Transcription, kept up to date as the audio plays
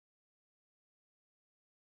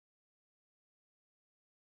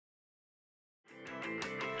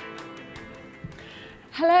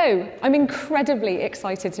Hello, I'm incredibly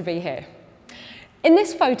excited to be here. In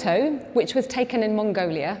this photo, which was taken in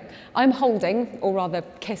Mongolia, I'm holding, or rather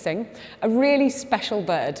kissing, a really special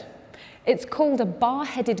bird. It's called a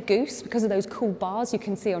bar-headed goose because of those cool bars you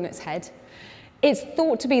can see on its head. It's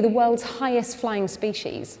thought to be the world's highest flying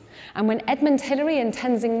species. And when Edmund Hillary and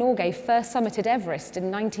Tenzing Norgay first summited Everest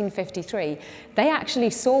in 1953, they actually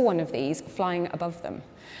saw one of these flying above them.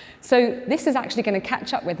 So this is actually going to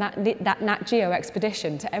catch up with that Nat Geo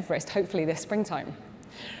expedition to Everest, hopefully this springtime.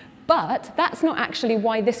 But that's not actually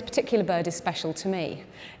why this particular bird is special to me.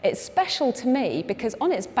 It's special to me because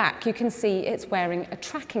on its back you can see it's wearing a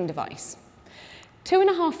tracking device.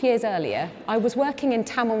 2.5 years earlier, I was working in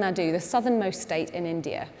Tamil Nadu, the southernmost state in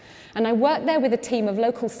India, and I worked there with a team of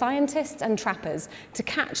local scientists and trappers to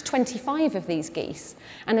catch 25 of these geese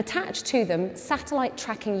and attach to them satellite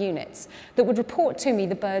tracking units that would report to me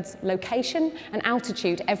the bird's location and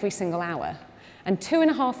altitude every single hour. And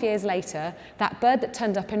 2.5 years later, that bird that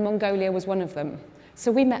turned up in Mongolia was one of them.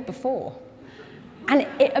 So we met before. And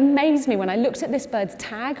it amazed me when I looked at this bird's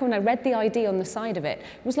tag, when I read the ID on the side of it.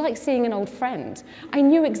 It was like seeing an old friend. I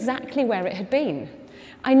knew exactly where it had been.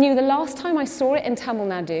 I knew the last time I saw it in Tamil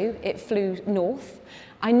Nadu, it flew north.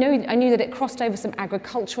 I knew that it crossed over some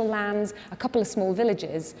agricultural lands, a couple of small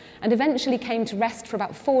villages, and eventually came to rest for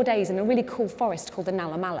about 4 days in a really cool forest called the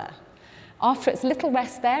Nalamala. After its little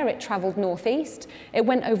rest there, it travelled northeast. It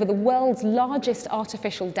went over the world's largest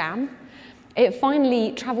artificial dam. It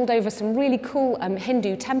finally travelled over some really cool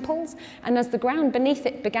Hindu temples, and as the ground beneath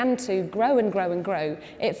it began to grow and grow and grow,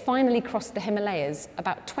 it finally crossed the Himalayas,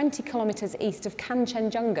 about 20 kilometres east of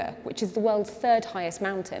Kanchenjunga, which is the world's 3rd highest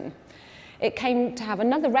mountain. It came to have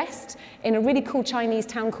another rest in a really cool Chinese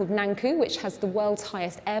town called Nangkou, which has the world's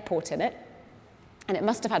highest airport in it. And it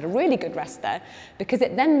must have had a really good rest there, because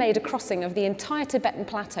it then made a crossing of the entire Tibetan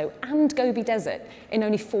Plateau and Gobi Desert in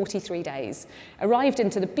only 43 days, arrived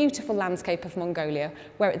into the beautiful landscape of Mongolia,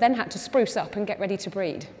 where it then had to spruce up and get ready to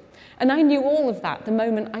breed. And I knew all of that the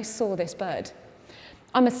moment I saw this bird.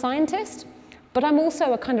 I'm a scientist, but I'm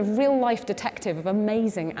also a kind of real-life detective of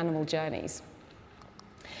amazing animal journeys.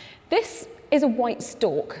 This is a white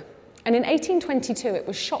stork. And in 1822, it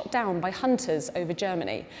was shot down by hunters over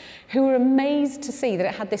Germany, who were amazed to see that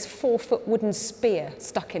it had this 4-foot wooden spear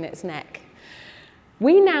stuck in its neck.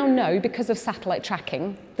 We now know, because of satellite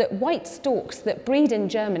tracking, that white storks that breed in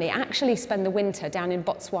Germany actually spend the winter down in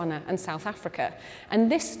Botswana and South Africa.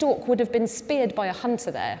 And this stork would have been speared by a hunter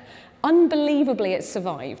there. Unbelievably, it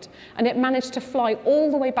survived, and it managed to fly all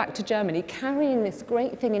the way back to Germany, carrying this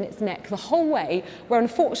great thing in its neck the whole way, where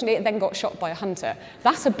unfortunately it then got shot by a hunter.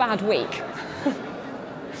 That's a bad week.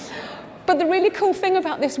 But the really cool thing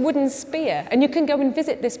about this wooden spear, and you can go and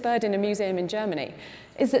visit this bird in a museum in Germany,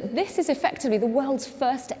 is that this is effectively the world's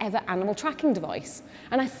first ever animal tracking device.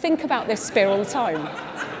 And I think about this spear all the time.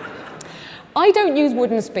 I don't use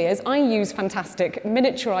wooden spears, I use fantastic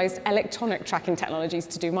miniaturized electronic tracking technologies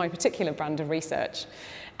to do my particular brand of research.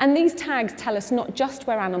 And these tags tell us not just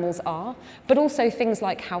where animals are, but also things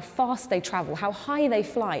like how fast they travel, how high they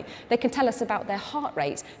fly. They can tell us about their heart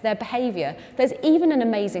rate, their behavior. There's even an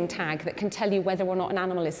amazing tag that can tell you whether or not an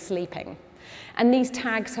animal is sleeping. And these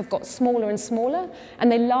tags have got smaller and smaller,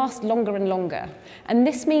 and they last longer and longer. And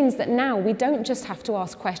this means that now we don't just have to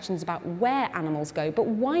ask questions about where animals go, but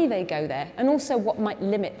why they go there, and also what might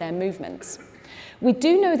limit their movements. We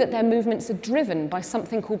do know that their movements are driven by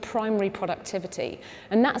something called primary productivity,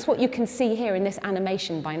 and that's what you can see here in this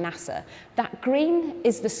animation by NASA. That green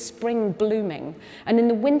is the spring blooming, and in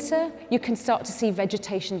the winter you can start to see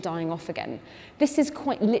vegetation dying off again. This is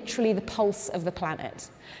quite literally the pulse of the planet.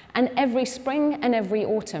 And every spring and every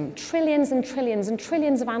autumn, trillions and trillions and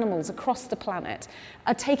trillions of animals across the planet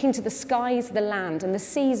are taking to the skies, the land, and the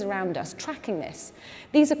seas around us, tracking this.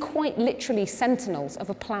 These are quite literally sentinels of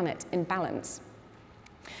a planet in balance.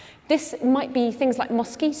 This might be things like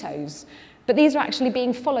mosquitoes, but these are actually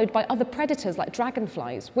being followed by other predators like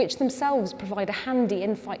dragonflies, which themselves provide a handy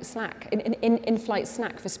in-flight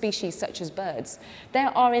snack for species such as birds. There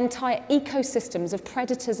are entire ecosystems of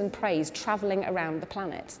predators and prey travelling around the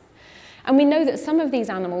planet. And we know that some of these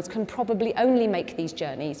animals can probably only make these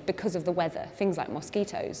journeys because of the weather, things like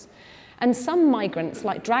mosquitoes. And some migrants,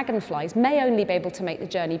 like dragonflies, may only be able to make the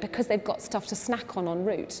journey because they've got stuff to snack on en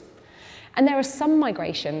route. And there are some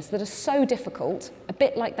migrations that are so difficult, a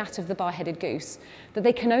bit like that of the bar-headed goose, that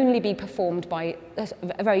they can only be performed by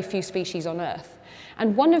a very few species on Earth.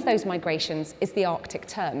 And one of those migrations is the Arctic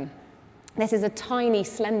tern. This is a tiny,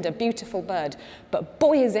 slender, beautiful bird, but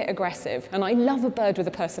boy is it aggressive, and I love a bird with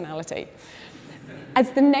a personality.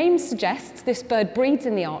 As the name suggests, this bird breeds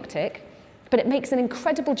in the Arctic, But it makes an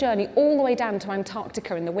incredible journey all the way down to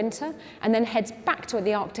Antarctica in the winter and then heads back to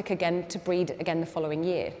the Arctic again to breed again the following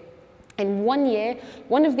year. In 1 year,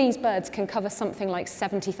 one of these birds can cover something like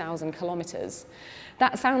 70,000 kilometers.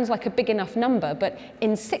 That sounds like a big enough number, but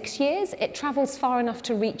in 6 years, it travels far enough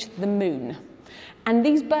to reach the moon. And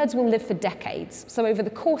these birds will live for decades. So over the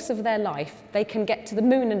course of their life, they can get to the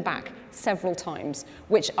moon and back several times,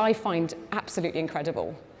 which I find absolutely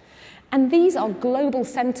incredible. And these are global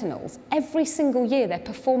sentinels. Every single year, they're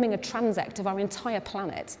performing a transect of our entire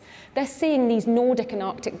planet. They're seeing these Nordic and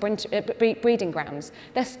Arctic breeding grounds.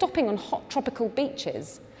 They're stopping on hot tropical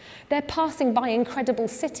beaches. They're passing by incredible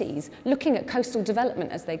cities, looking at coastal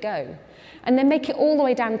development as they go. And they make it all the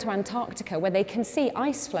way down to Antarctica, where they can see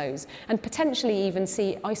ice flows and potentially even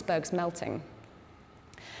see icebergs melting.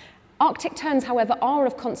 Arctic terns, however, are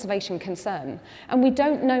of conservation concern, and we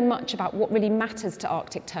don't know much about what really matters to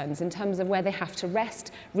Arctic terns in terms of where they have to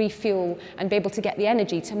rest, refuel, and be able to get the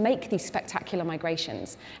energy to make these spectacular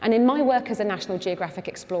migrations. And in my work as a National Geographic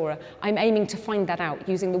Explorer, I'm aiming to find that out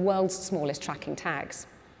using the world's smallest tracking tags.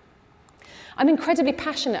 I'm incredibly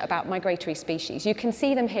passionate about migratory species. You can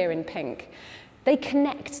see them here in pink. They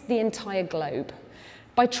connect the entire globe.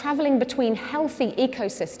 By travelling between healthy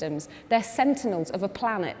ecosystems, they're sentinels of a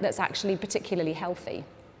planet that's actually particularly healthy.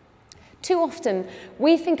 Too often,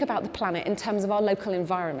 we think about the planet in terms of our local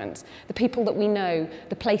environment, the people that we know,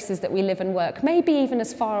 the places that we live and work, maybe even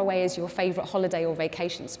as far away as your favourite holiday or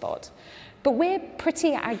vacation spot. But we're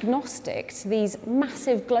pretty agnostic to these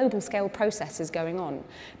massive global scale processes going on.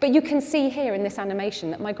 But you can see here in this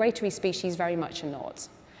animation that migratory species very much are not.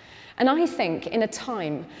 And I think in a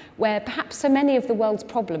time where perhaps so many of the world's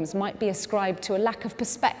problems might be ascribed to a lack of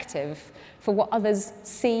perspective for what others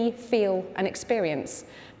see, feel, and experience,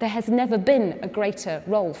 there has never been a greater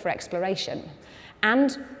role for exploration.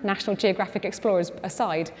 And, National Geographic Explorers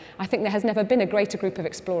aside, I think there has never been a greater group of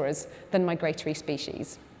explorers than migratory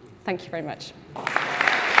species. Thank you very much.